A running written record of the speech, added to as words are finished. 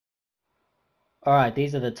Alright,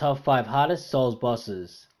 these are the top 5 hardest Souls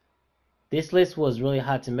bosses. This list was really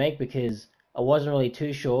hard to make because I wasn't really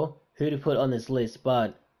too sure who to put on this list,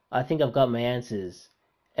 but I think I've got my answers.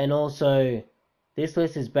 And also, this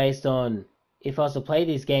list is based on if I was to play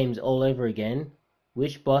these games all over again,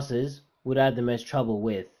 which bosses would I have the most trouble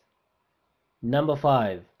with. Number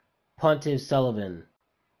 5. Pontiff Sulyvahn.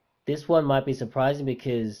 This one might be surprising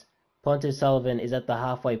because Pontiff Sulyvahn is at the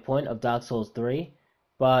halfway point of Dark Souls 3,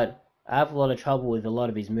 but I have a lot of trouble with a lot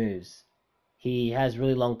of his moves. He has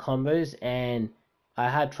really long combos and I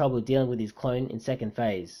had trouble dealing with his clone in second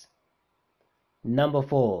phase. Number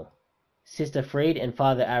 4. Sister Friede and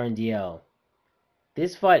Father Arandiel.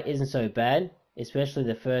 This fight isn't so bad, especially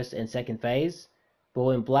the first and second phase, but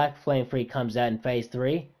when Black Flame Friede comes out in phase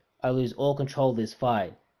 3, I lose all control of this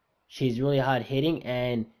fight. She's really hard hitting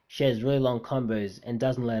and she has really long combos and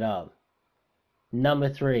doesn't let up. Number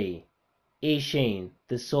 3. Isshin,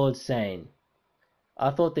 the Sword Saint. I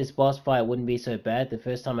thought this boss fight wouldn't be so bad the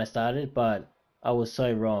first time I started, but I was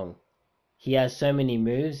so wrong. He has so many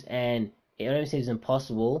moves and it almost seems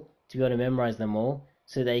impossible to be able to memorize them all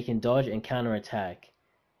so that he can dodge and counter attack.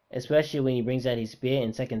 Especially when he brings out his spear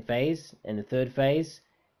in second phase and the third phase,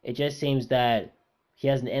 it just seems that he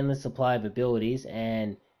has an endless supply of abilities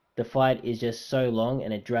and the fight is just so long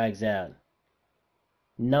and it drags out.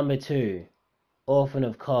 Number 2. Orphan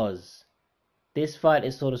of Kos. This fight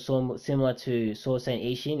is sort of similar to Sword Saint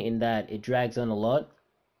Isshin in that it drags on a lot,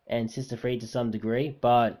 and Sister Friede to some degree,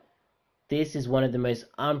 but this is one of the most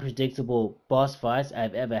unpredictable boss fights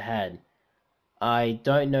I've ever had. I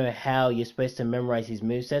don't know how you're supposed to memorize his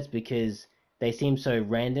movesets because they seem so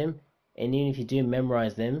random, and even if you do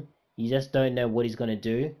memorize them, you just don't know what he's going to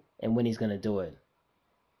do and when he's going to do it.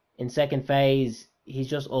 In second phase, he's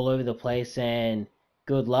just all over the place and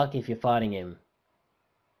good luck if you're fighting him.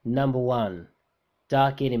 Number 1.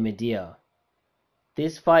 Dark Eater Midir.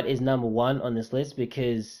 This fight is number 1 on this list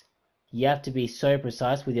because you have to be so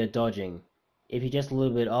precise with your dodging. If you're just a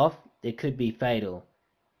little bit off, it could be fatal.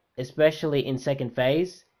 Especially in second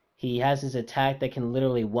phase, he has this attack that can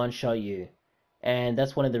literally one-shot you. And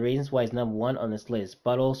that's one of the reasons why he's number 1 on this list.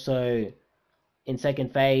 But also, in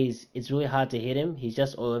second phase, it's really hard to hit him. He's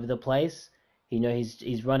just all over the place.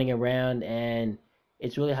 He's running around and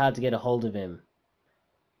it's really hard to get a hold of him.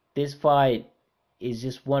 This fight is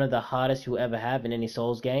just one of the hardest you'll ever have in any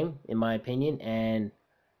Souls game, in my opinion, and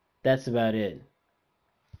that's about it.